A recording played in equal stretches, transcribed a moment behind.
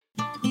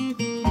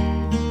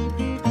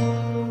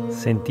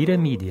Sentire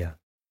Media.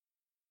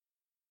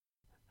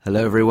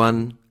 Hello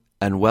everyone,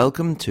 and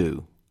welcome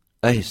to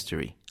A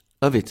History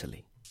of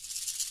Italy.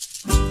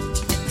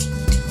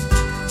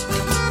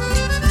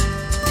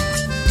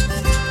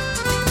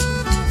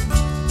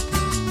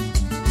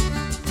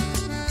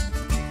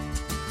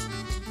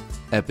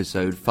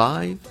 Episode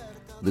 5,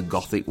 The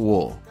Gothic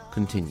War,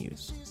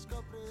 continues.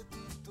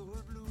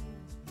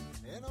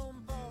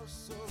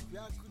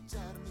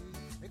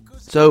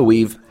 So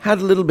we've had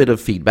a little bit of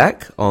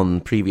feedback on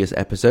previous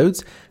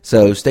episodes,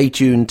 so stay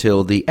tuned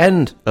till the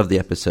end of the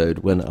episode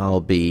when I'll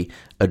be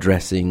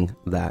addressing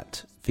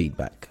that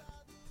feedback.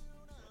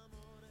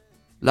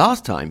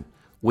 Last time,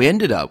 we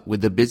ended up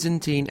with the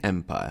Byzantine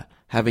Empire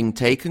having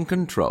taken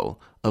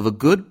control of a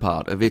good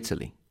part of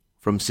Italy,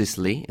 from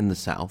Sicily in the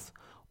south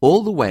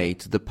all the way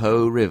to the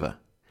Po River,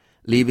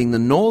 leaving the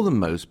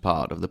northernmost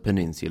part of the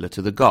peninsula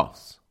to the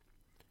Goths.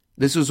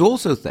 This was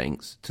also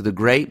thanks to the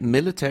great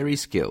military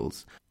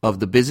skills of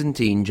the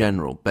Byzantine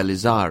general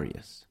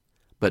Belisarius.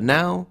 But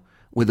now,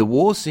 with the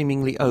war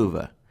seemingly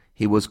over,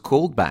 he was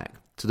called back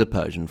to the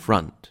Persian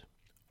front.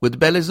 With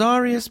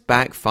Belisarius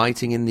back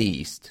fighting in the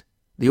east,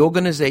 the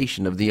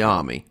organization of the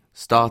army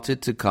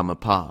started to come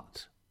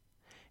apart.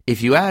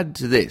 If you add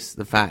to this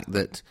the fact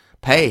that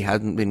pay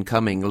hadn't been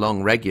coming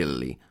along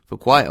regularly for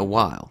quite a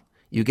while,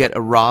 you get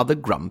a rather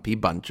grumpy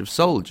bunch of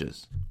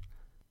soldiers.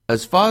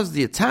 As far as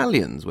the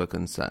Italians were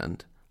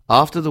concerned,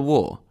 after the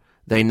war,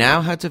 they now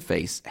had to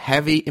face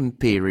heavy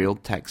imperial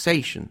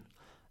taxation,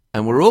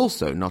 and were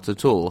also not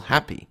at all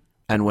happy,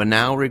 and were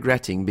now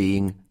regretting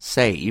being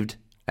saved,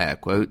 air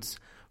quotes,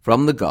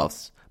 from the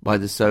Goths by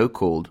the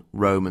so-called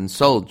Roman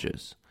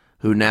soldiers,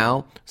 who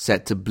now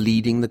set to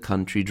bleeding the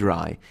country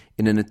dry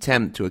in an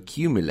attempt to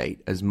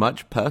accumulate as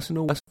much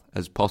personal wealth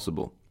as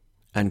possible,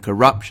 and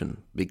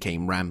corruption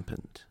became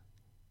rampant.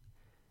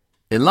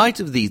 In light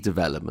of these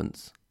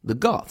developments, the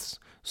Goths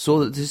saw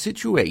that the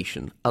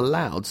situation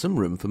allowed some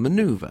room for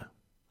maneuver.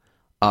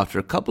 After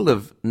a couple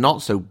of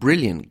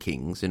not-so-brilliant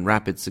kings in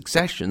rapid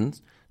succession,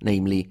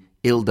 namely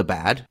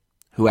Ildibad,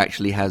 who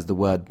actually has the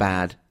word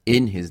bad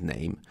in his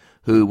name,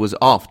 who was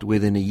offed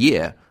within a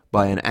year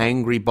by an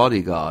angry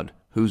bodyguard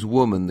whose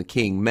woman the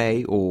king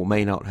may or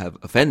may not have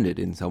offended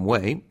in some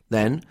way,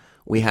 then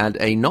we had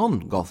a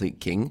non-Gothic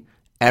king,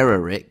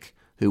 Eraric,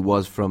 who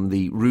was from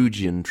the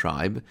Rugian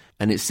tribe,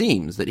 and it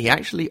seems that he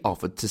actually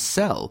offered to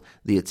sell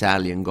the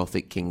Italian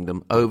Gothic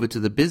kingdom over to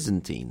the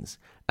Byzantines,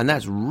 and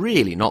that's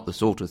really not the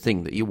sort of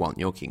thing that you want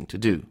your king to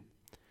do.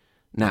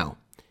 Now,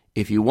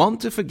 if you want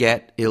to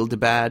forget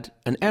Ildibad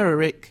and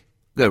Eraric,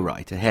 go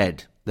right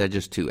ahead. They're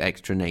just two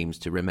extra names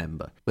to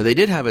remember. But they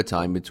did have a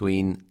time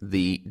between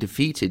the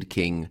defeated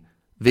king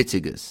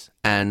Vitigus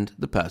and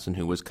the person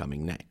who was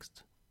coming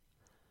next.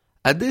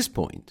 At this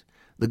point,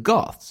 the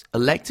Goths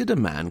elected a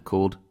man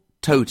called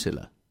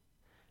Totila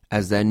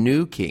as their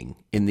new king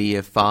in the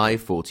year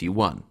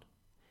 541.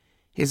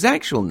 His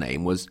actual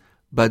name was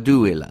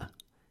Baduila.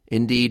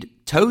 Indeed,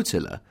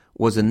 Totila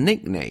was a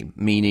nickname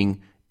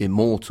meaning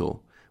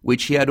immortal,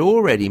 which he had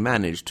already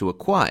managed to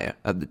acquire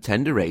at the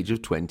tender age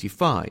of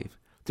 25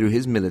 through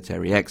his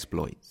military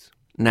exploits.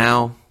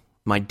 Now,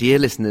 my dear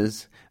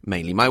listeners,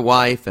 mainly my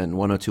wife and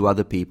one or two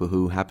other people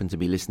who happen to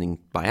be listening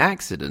by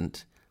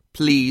accident,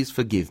 please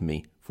forgive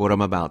me for what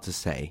I'm about to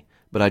say,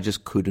 but I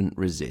just couldn't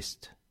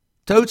resist.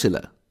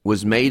 Totila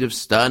was made of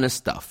sterner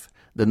stuff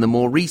than the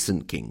more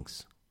recent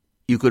kings.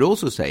 You could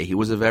also say he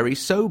was a very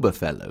sober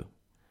fellow.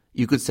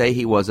 You could say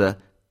he was a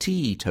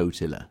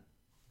teetotaler.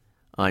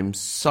 I'm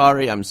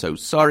so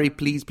sorry,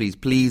 please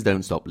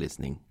don't stop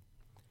listening.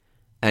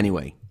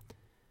 Anyway,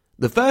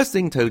 the first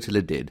thing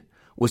Totila did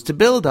was to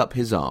build up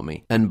his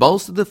army and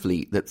bolster the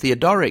fleet that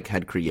Theodoric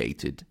had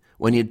created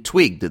when he had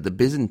twigged that the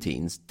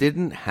Byzantines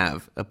didn't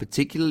have a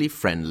particularly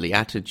friendly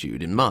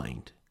attitude in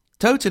mind.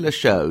 Totila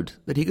showed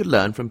that he could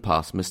learn from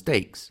past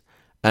mistakes,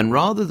 and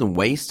rather than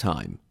waste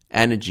time,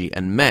 energy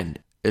and men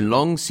in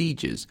long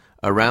sieges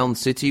around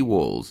city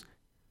walls,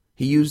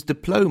 he used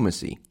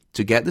diplomacy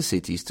to get the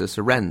cities to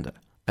surrender,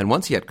 and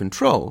once he had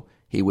control,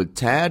 he would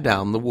tear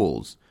down the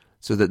walls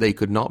so that they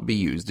could not be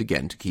used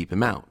again to keep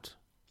him out.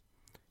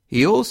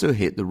 He also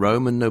hit the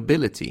Roman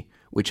nobility,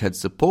 which had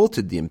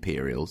supported the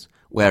imperials,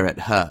 where it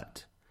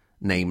hurt,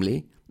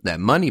 namely their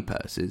money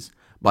purses,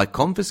 by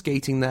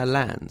confiscating their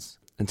lands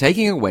and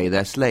taking away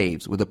their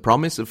slaves with a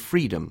promise of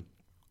freedom,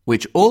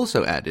 which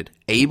also added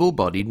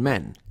able-bodied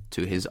men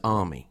to his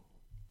army.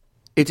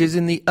 It is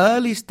in the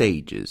early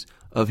stages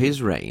of his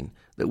reign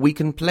that we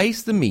can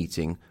place the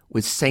meeting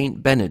with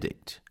Saint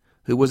Benedict,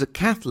 who was a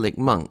Catholic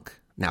monk,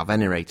 now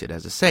venerated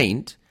as a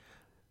saint,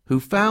 who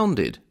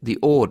founded the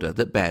order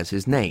that bears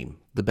his name,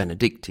 the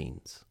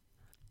Benedictines.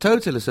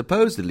 Totila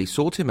supposedly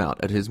sought him out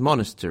at his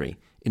monastery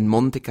in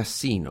Monte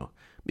Cassino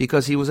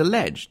because he was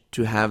alleged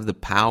to have the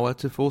power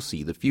to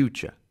foresee the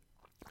future.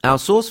 Our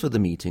source for the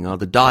meeting are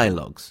the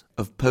dialogues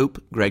of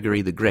Pope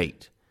Gregory the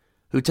Great,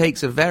 who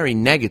takes a very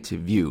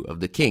negative view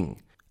of the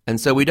king, and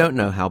so we don't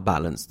know how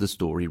balanced the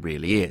story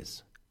really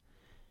is.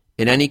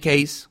 In any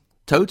case,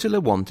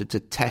 Totila wanted to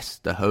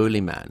test the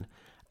holy man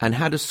and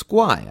had a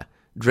squire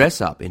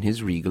dress up in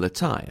his regal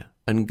attire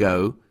and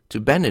go to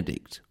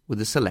Benedict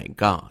with a select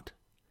guard.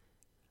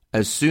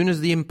 As soon as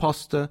the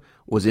impostor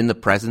was in the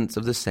presence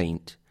of the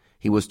saint,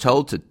 he was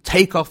told to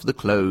take off the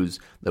clothes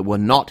that were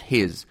not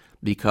his,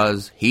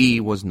 because he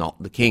was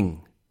not the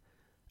king.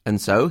 And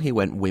so he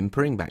went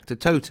whimpering back to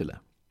Totila.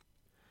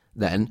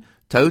 Then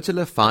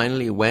Totila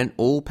finally went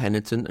all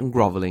penitent and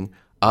grovelling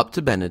up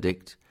to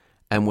Benedict,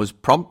 and was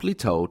promptly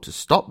told to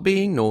stop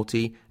being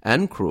naughty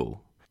and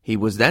cruel. He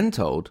was then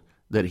told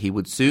that he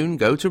would soon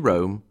go to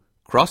Rome,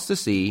 cross the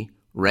sea,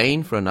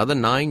 reign for another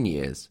 9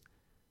 years,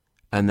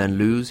 and then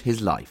lose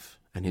his life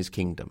and his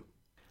kingdom.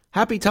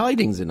 Happy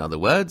tidings, in other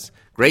words.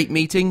 Great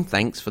meeting,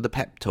 thanks for the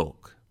pep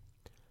talk.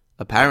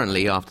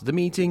 Apparently, after the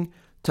meeting,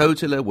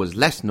 Totila was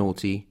less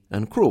naughty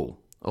and cruel,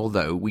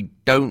 although we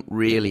don't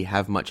really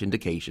have much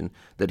indication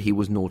that he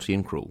was naughty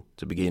and cruel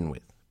to begin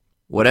with.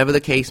 Whatever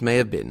the case may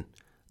have been,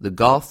 the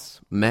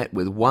Goths met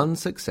with one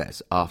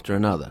success after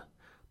another,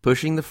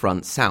 pushing the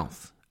front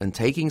south and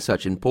taking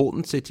such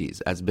important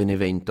cities as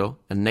Benevento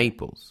and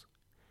Naples.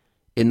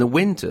 In the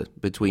winter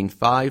between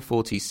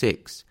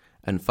 546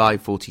 and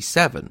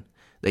 547,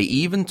 they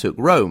even took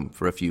Rome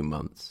for a few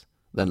months,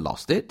 then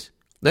lost it,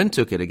 then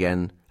took it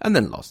again, and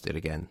then lost it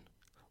again.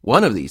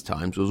 One of these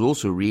times was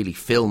also really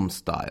film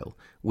style,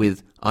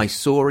 with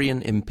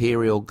Isaurian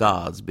imperial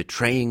guards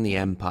betraying the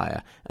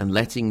empire and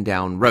letting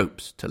down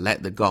ropes to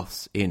let the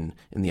Goths in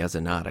the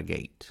Azenara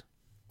gate.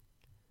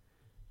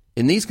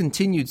 In these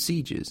continued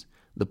sieges,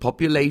 the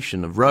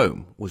population of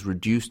Rome was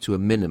reduced to a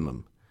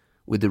minimum,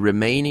 with the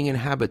remaining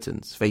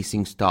inhabitants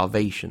facing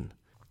starvation,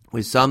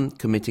 with some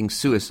committing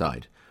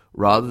suicide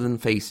rather than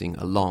facing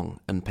a long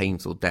and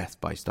painful death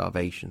by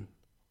starvation.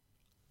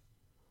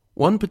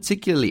 One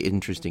particularly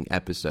interesting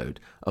episode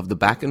of the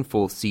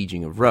back-and-forth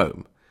sieging of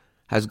Rome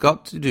has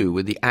got to do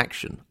with the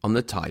action on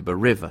the Tiber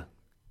River.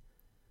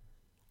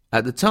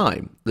 At the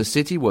time, the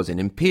city was in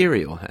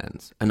imperial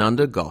hands and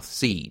under Goth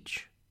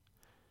siege.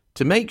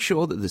 To make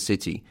sure that the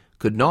city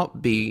could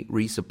not be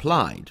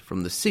resupplied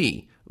from the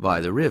sea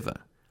via the river,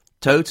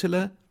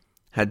 Totila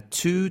had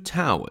 2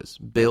 towers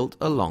built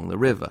along the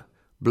river,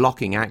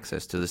 blocking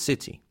access to the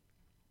city.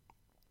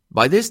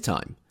 By this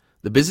time,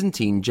 the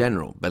Byzantine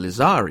general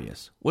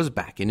Belisarius was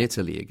back in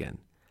Italy again,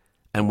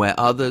 and where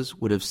others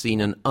would have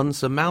seen an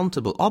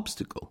unsurmountable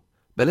obstacle,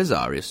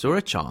 Belisarius saw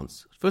a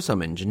chance for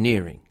some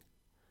engineering.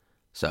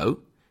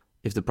 So,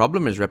 if the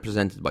problem is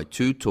represented by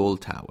 2 tall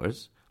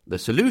towers, the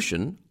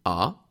solution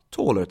are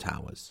taller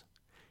towers.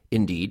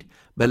 Indeed,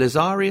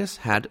 Belisarius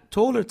had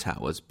taller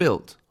towers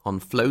built on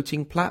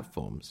floating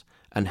platforms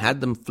and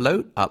had them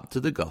float up to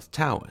the Goth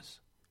towers.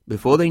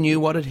 Before they knew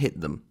what had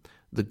hit them,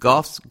 the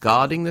Goths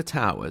guarding the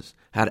towers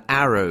had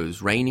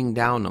arrows raining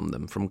down on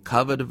them from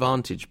covered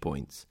vantage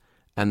points,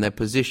 and their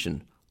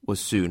position was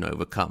soon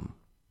overcome.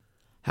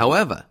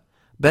 However,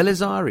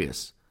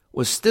 Belisarius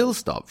was still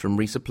stopped from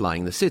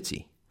resupplying the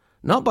city,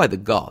 not by the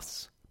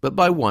Goths, but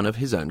by one of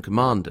his own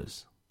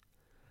commanders.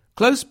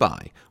 Close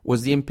by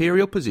was the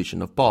imperial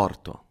position of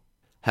Porto,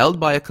 held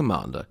by a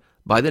commander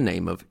by the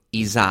name of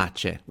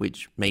Isace,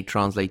 which may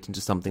translate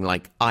into something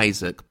like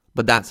Isaac,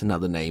 but that's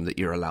another name that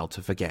you're allowed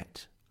to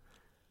forget.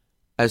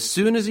 As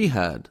soon as he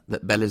heard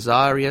that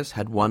Belisarius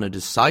had won a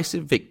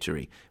decisive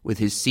victory with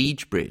his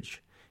siege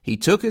bridge, he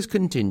took his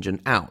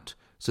contingent out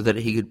so that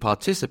he could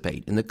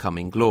participate in the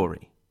coming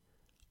glory.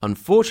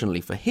 Unfortunately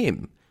for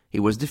him, he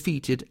was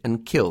defeated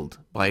and killed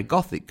by a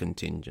Gothic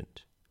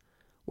contingent.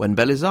 When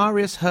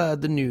Belisarius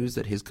heard the news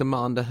that his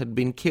commander had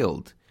been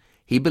killed,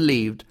 he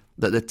believed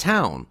that the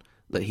town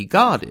that he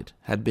guarded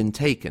had been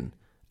taken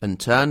and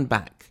turned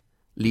back,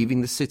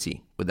 leaving the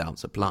city without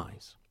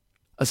supplies.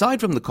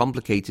 Aside from the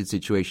complicated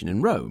situation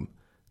in Rome,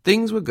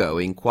 things were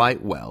going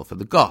quite well for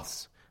the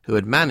Goths, who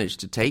had managed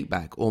to take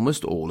back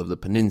almost all of the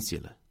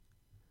peninsula.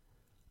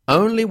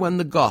 Only when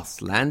the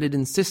Goths landed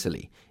in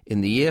Sicily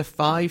in the year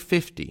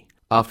 550,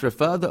 after a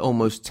further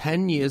almost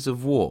 10 years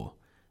of war,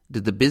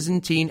 did the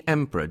Byzantine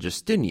Emperor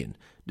Justinian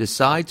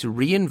decide to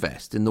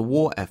reinvest in the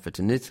war effort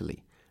in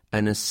Italy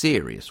in a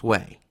serious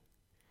way.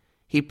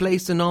 He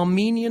placed an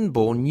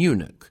Armenian-born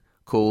eunuch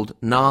called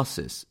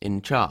Narses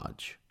in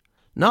charge.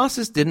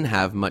 Narses didn't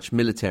have much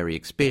military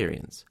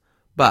experience,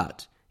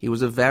 but he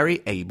was a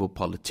very able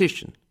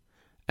politician,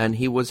 and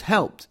he was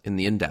helped in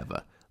the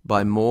endeavor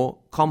by more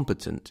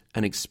competent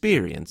and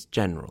experienced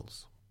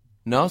generals.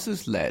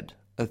 Narses led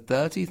a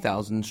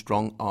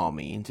 30,000-strong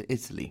army into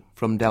Italy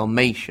from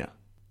Dalmatia.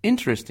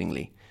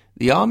 Interestingly,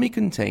 the army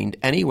contained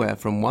anywhere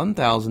from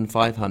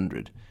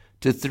 1,500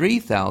 to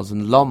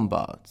 3,000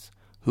 Lombards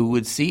who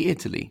would see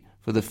Italy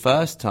for the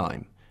first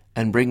time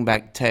and bring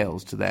back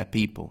tales to their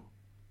people.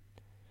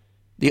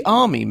 The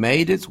army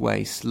made its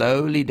way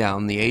slowly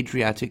down the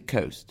Adriatic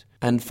coast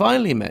and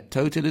finally met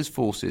Totila's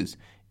forces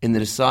in the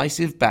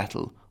decisive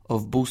battle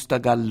of Busta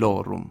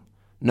Gallorum,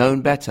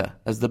 known better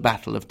as the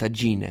Battle of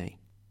Tagine,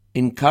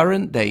 in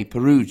current-day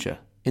Perugia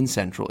in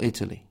central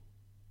Italy.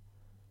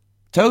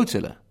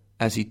 Totila,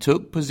 as he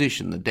took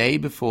position the day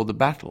before the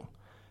battle,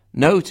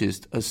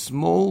 noticed a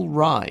small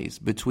rise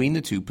between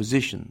the two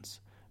positions,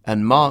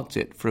 and marked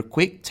it for a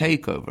quick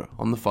takeover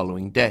on the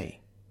following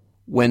day.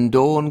 When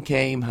dawn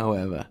came,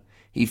 however,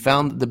 he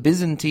found that the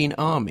Byzantine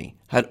army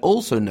had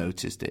also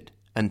noticed it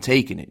and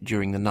taken it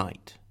during the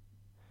night.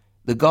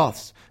 The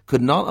Goths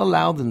could not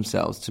allow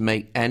themselves to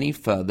make any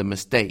further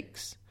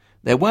mistakes.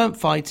 They weren't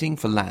fighting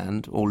for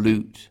land or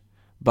loot,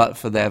 but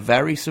for their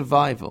very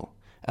survival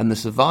and the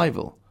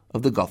survival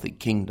of the Gothic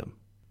kingdom.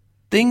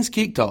 Things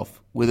kicked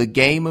off with a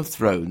Game of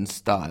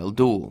Thrones-style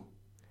duel.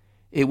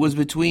 It was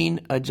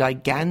between a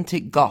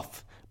gigantic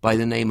Goth by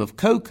the name of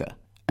Coca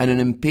and an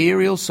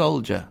imperial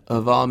soldier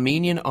of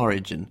Armenian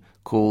origin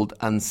called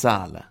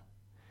Ansala.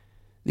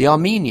 The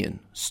Armenian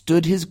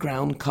stood his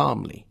ground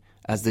calmly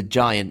as the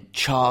giant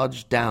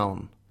charged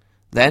down.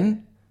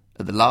 Then,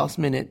 at the last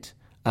minute,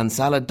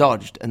 Ansala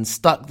dodged and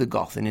stuck the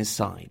Goth in his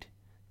side,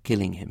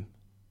 killing him.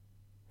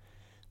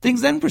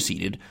 Things then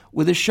proceeded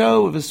with a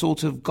show of a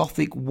sort of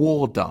Gothic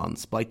war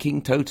dance by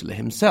King Totila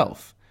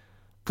himself,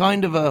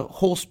 kind of a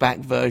horseback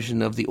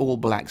version of the All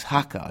Blacks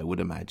haka, I would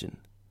imagine.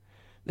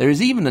 There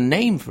is even a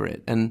name for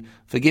it, and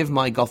forgive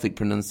my Gothic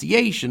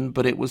pronunciation,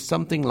 but it was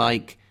something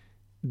like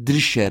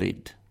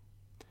Drisherid.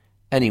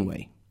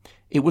 Anyway,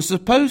 it was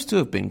supposed to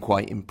have been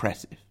quite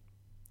impressive.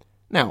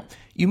 Now,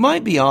 you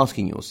might be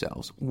asking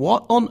yourselves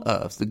what on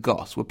earth the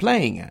Goths were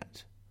playing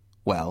at.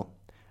 Well,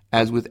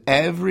 as with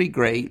every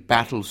great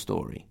battle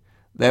story,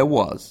 there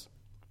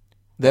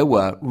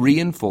were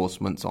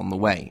reinforcements on the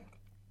way.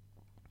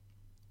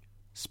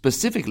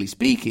 Specifically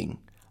speaking,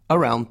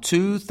 around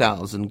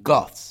 2,000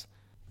 Goths.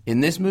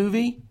 In this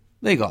movie,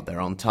 they got there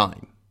on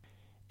time.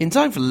 In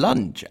time for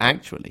lunch,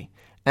 actually,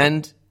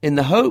 and in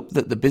the hope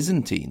that the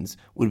Byzantines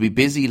would be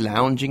busy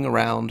lounging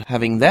around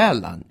having their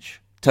lunch,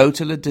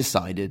 Totila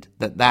decided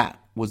that that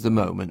was the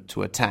moment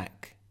to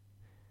attack.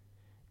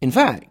 In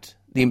fact,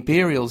 the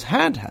Imperials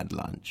had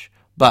lunch,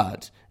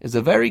 but it was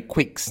a very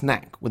quick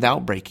snack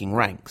without breaking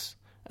ranks,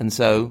 and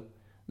so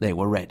they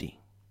were ready.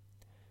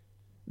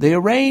 They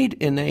arrayed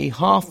in a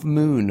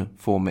half-moon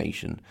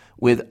formation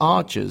with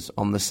archers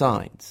on the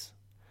sides.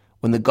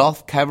 When the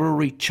Goth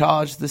cavalry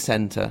charged the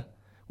centre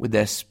with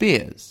their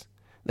spears,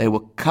 they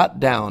were cut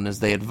down as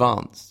they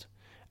advanced,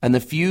 and the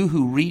few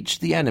who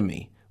reached the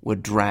enemy were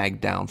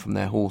dragged down from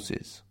their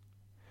horses.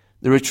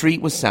 The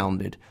retreat was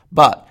sounded,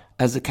 but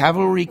as the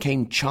cavalry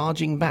came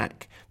charging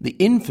back, the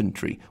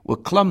infantry were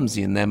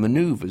clumsy in their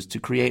manoeuvres to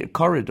create a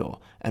corridor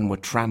and were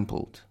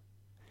trampled.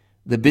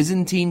 The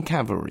Byzantine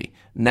cavalry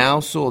now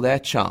saw their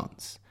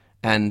chance,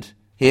 and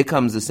here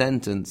comes the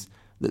sentence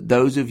that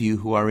those of you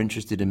who are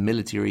interested in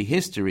military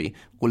history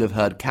will have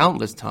heard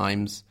countless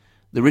times: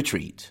 the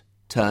retreat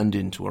turned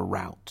into a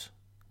rout.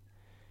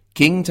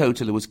 King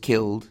Totila was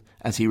killed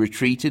as he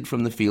retreated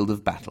from the field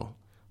of battle,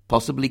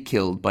 possibly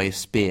killed by a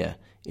spear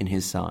in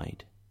his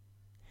side.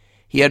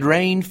 He had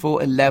reigned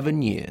for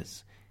 11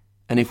 years,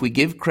 and if we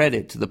give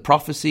credit to the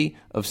prophecy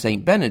of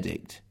Saint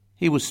Benedict,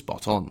 he was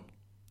spot on.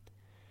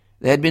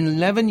 There had been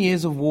 11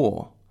 years of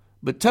war,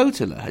 but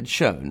Totila had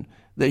shown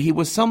that he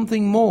was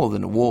something more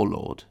than a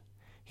warlord.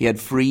 He had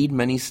freed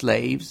many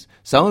slaves,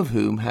 some of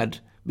whom had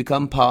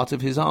become part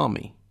of his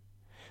army.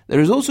 There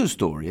is also a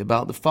story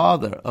about the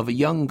father of a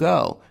young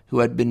girl who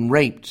had been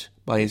raped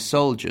by his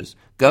soldiers,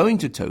 going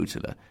to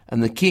Totila,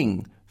 and the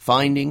king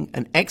finding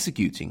and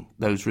executing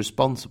those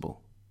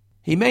responsible.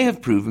 He may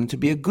have proven to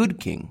be a good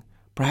king,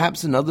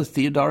 perhaps another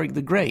Theodoric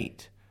the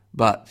Great,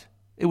 but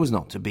it was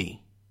not to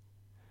be.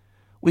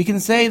 We can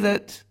say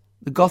that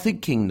the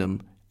Gothic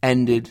kingdom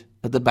ended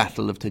at the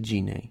Battle of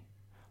Tagine,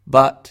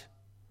 but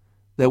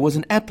there was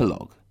an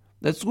epilogue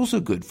that's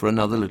also good for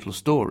another little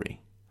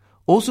story,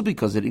 also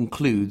because it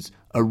includes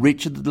a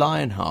Richard the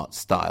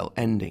Lionheart-style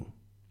ending.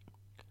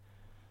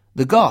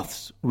 The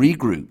Goths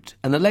regrouped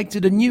and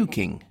elected a new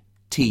king,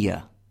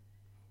 Tia.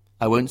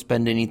 I won't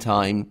spend any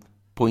time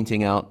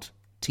pointing out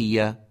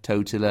Tia,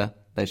 Totila,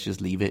 let's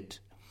just leave it.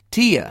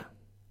 Tia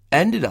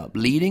ended up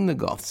leading the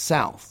Goths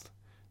south,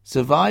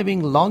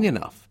 surviving long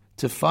enough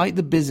to fight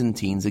the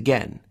Byzantines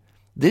again,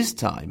 this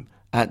time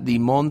at the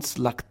Mons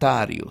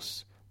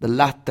Lactarius, the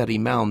Lattari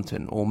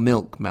Mountain or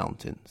Milk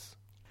Mountains.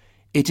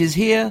 It is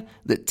here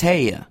that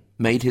Teia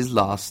made his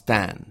last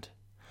stand,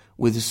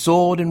 with a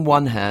sword in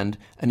one hand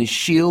and his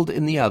shield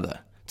in the other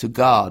to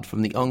guard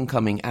from the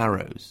oncoming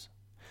arrows.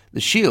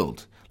 The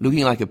shield,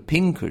 looking like a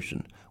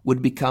pincushion,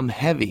 would become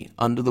heavy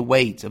under the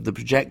weight of the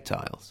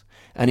projectiles,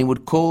 and he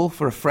would call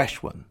for a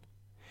fresh one.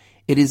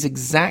 It is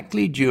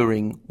exactly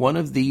during one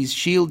of these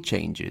shield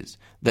changes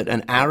that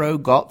an arrow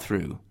got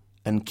through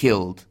and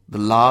killed the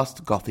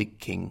last Gothic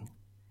king.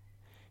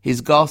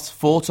 His Goths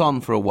fought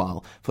on for a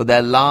while for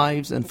their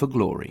lives and for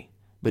glory,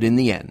 but in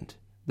the end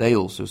they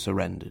also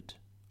surrendered.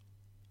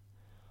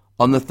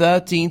 On the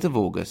 13th of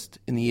August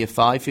in the year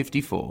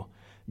 554,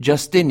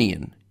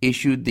 Justinian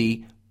issued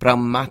the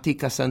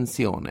Pragmatica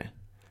Sanzione,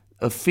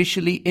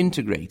 officially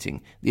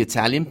integrating the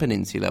Italian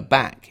peninsula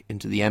back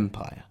into the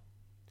empire.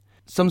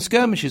 Some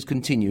skirmishes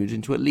continued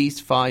into at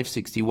least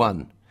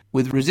 561,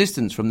 with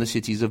resistance from the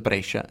cities of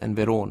Brescia and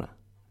Verona.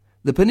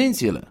 The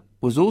peninsula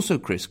was also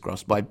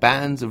crisscrossed by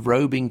bands of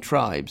roving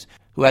tribes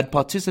who had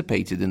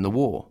participated in the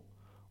war,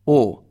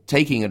 or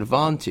taking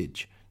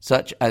advantage,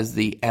 such as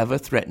the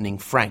ever-threatening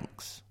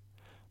Franks.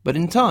 But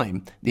in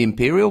time, the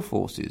imperial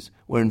forces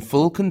were in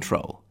full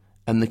control,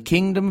 and the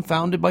kingdom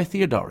founded by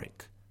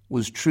Theodoric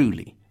was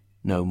truly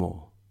no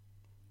more.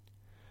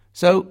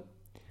 So,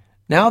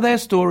 now their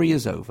story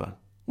is over.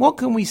 What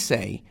can we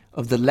say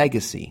of the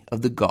legacy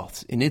of the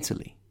Goths in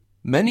Italy?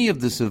 Many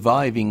of the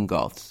surviving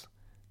Goths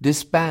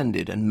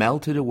disbanded and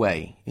melted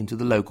away into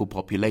the local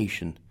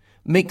population,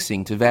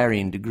 mixing to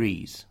varying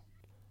degrees.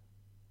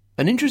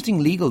 An interesting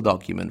legal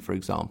document, for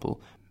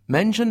example,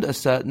 mentioned a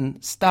certain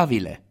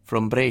Stabile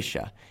from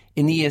Brescia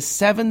in the year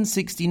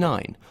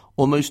 769,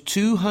 almost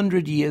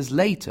 200 years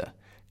later,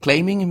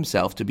 claiming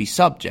himself to be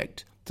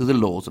subject to the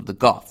laws of the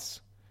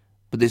Goths.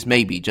 But this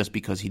may be just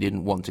because he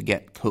didn't want to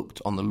get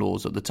hooked on the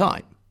laws of the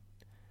time.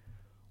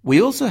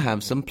 We also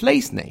have some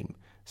place name,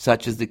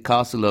 such as the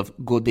castle of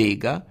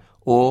Godega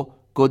or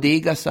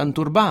Godega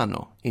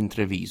Sant'Urbano in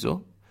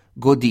Treviso,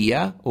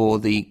 Godia or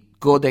the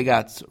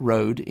Godegats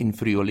Road in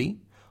Friuli,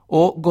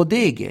 or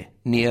Godeghe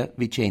near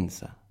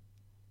Vicenza.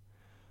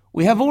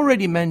 We have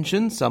already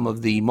mentioned some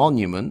of the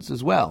monuments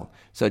as well,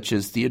 such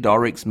as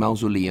Theodoric's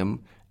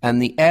mausoleum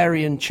and the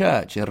Arian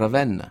church in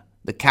Ravenna,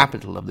 the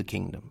capital of the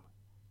kingdom.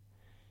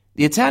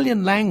 The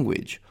Italian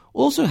language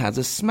also has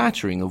a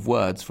smattering of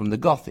words from the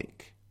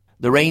Gothic.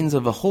 The reins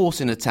of a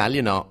horse in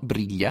Italian are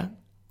briglia.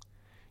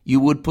 You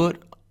would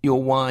put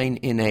your wine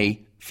in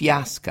a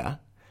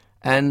fiasca,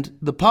 and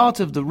the part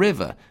of the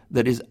river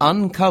that is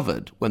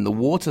uncovered when the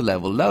water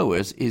level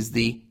lowers is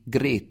the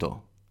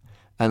greto,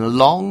 and a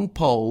long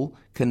pole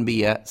can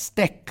be a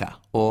stecca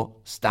or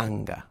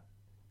stanga.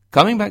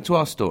 Coming back to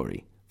our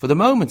story, for the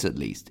moment at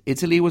least,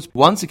 Italy was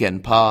once again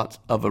part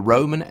of a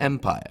Roman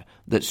Empire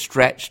that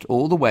stretched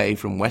all the way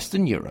from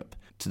Western Europe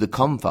to the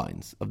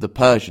confines of the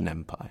Persian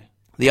Empire.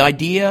 The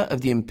idea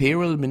of the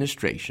imperial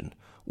administration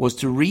was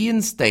to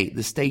reinstate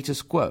the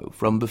status quo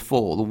from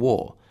before the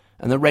war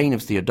and the reign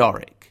of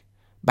Theodoric,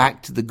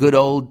 back to the good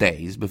old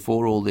days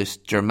before all this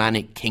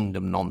Germanic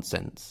kingdom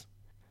nonsense.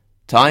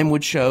 Time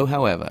would show,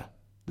 however,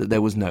 that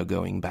there was no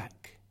going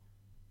back.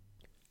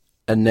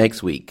 And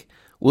next week,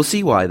 we'll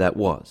see why that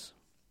was.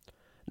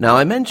 Now,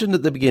 I mentioned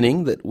at the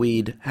beginning that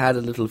we'd had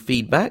a little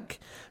feedback.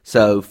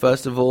 So,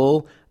 first of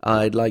all,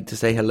 I'd like to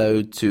say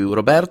hello to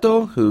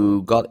Roberto,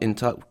 who got in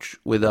touch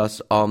with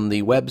us on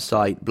the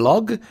website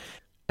blog,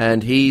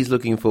 and he's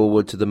looking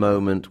forward to the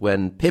moment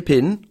when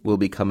Pippin will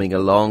be coming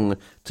along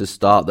to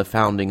start the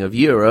founding of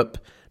Europe.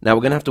 Now,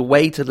 we're going to have to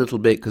wait a little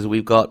bit because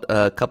we've got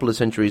a couple of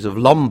centuries of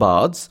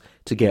Lombards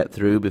to get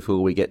through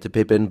before we get to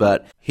Pippin,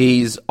 but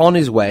he's on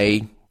his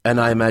way,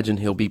 and I imagine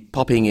he'll be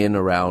popping in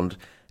around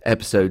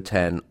episode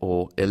 10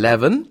 or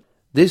 11.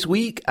 This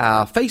week,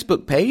 our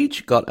Facebook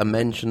page got a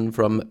mention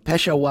from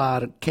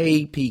Peshawar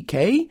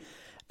KPK.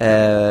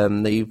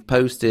 They've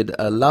posted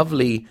a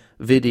lovely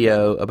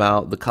video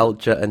about the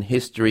culture and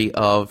history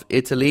of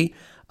Italy.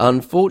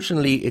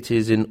 Unfortunately, it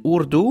is in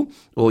Urdu,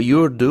 or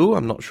Urdu,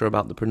 I'm not sure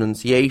about the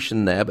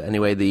pronunciation there, but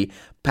anyway, the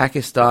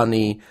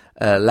Pakistani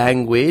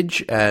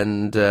language,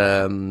 and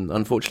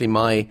unfortunately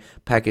my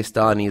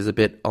Pakistani is a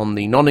bit on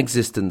the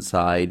non-existent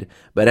side.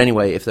 But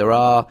anyway, if there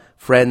are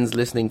friends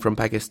listening from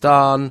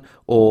Pakistan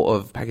or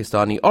of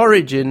Pakistani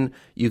origin,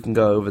 you can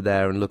go over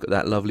there and look at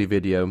that lovely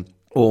video,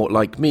 or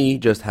like me,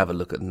 just have a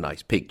look at the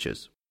nice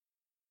pictures.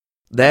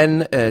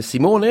 Then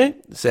Simone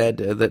said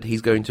that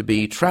he's going to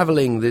be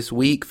traveling this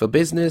week for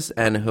business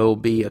and he'll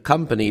be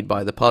accompanied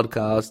by the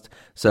podcast.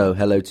 So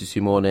hello to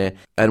Simone,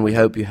 and we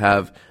hope you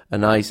have a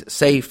nice,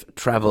 safe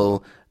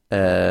travel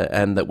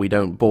and that we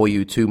don't bore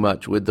you too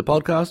much with the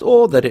podcast,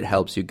 or that it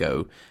helps you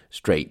go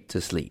straight to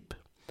sleep.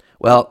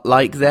 Well,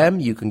 like them,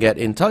 you can get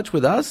in touch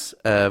with us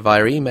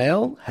via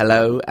email,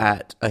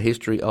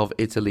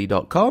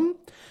 hello@ahistoryofitaly.com.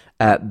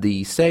 At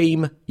the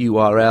same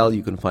URL,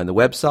 you can find the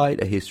website,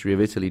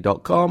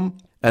 ahistoryofitaly.com,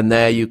 and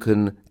there you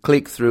can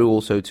click through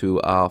also to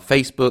our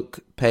Facebook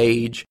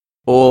page,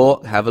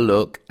 or have a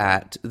look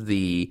at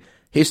the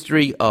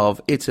History of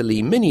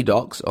Italy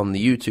mini-docs on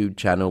the YouTube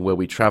channel, where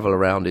we travel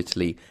around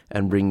Italy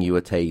and bring you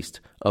a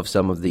taste of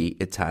some of the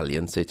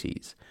Italian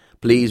cities.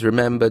 Please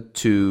remember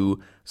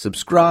to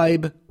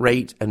subscribe,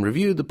 rate, and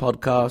review the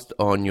podcast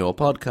on your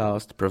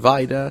podcast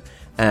provider.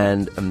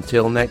 And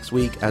until next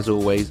week, as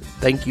always,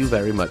 thank you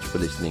very much for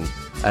listening.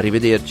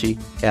 Arrivederci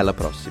e alla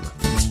prossima.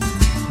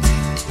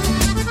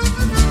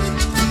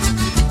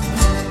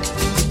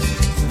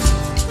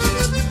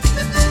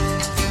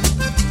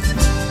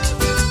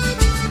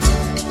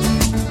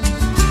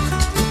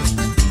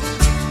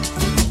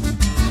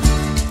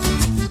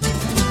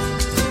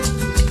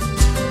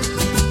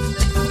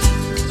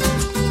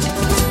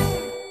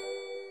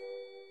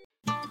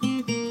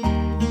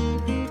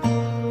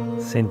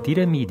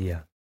 Sentire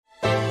Media.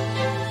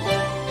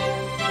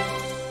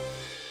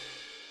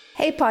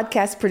 Hey,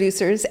 podcast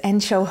producers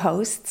and show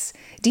hosts.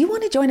 Do you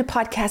want to join a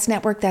podcast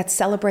network that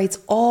celebrates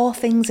all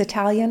things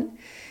Italian?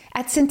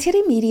 At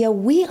Sentire Media,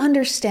 we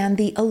understand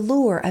the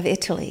allure of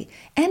Italy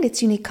and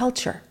its unique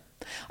culture.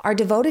 Our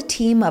devoted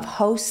team of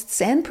hosts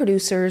and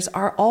producers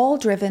are all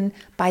driven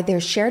by their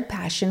shared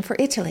passion for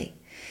Italy.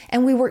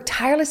 and we work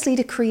tirelessly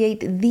to create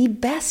the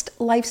best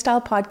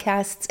lifestyle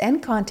podcasts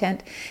and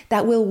content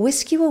that will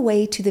whisk you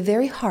away to the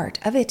very heart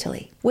of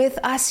Italy. With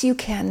us, you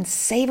can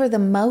savor the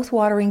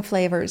mouth-watering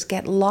flavors,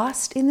 get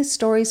lost in the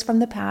stories from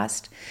the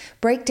past,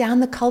 break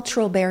down the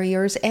cultural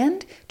barriers,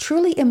 and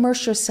truly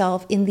immerse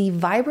yourself in the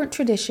vibrant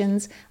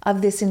traditions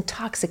of this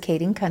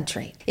intoxicating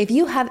country. If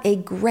you have a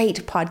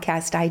great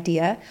podcast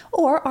idea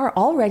or are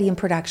already in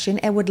production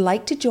and would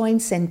like to join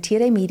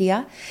Sentire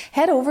Media,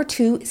 head over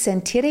to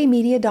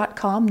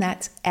sentiremedia.com,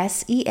 that's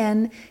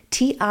SENTIRE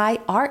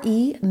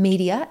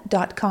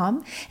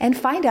media.com, and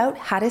find out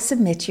how to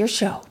submit your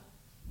show.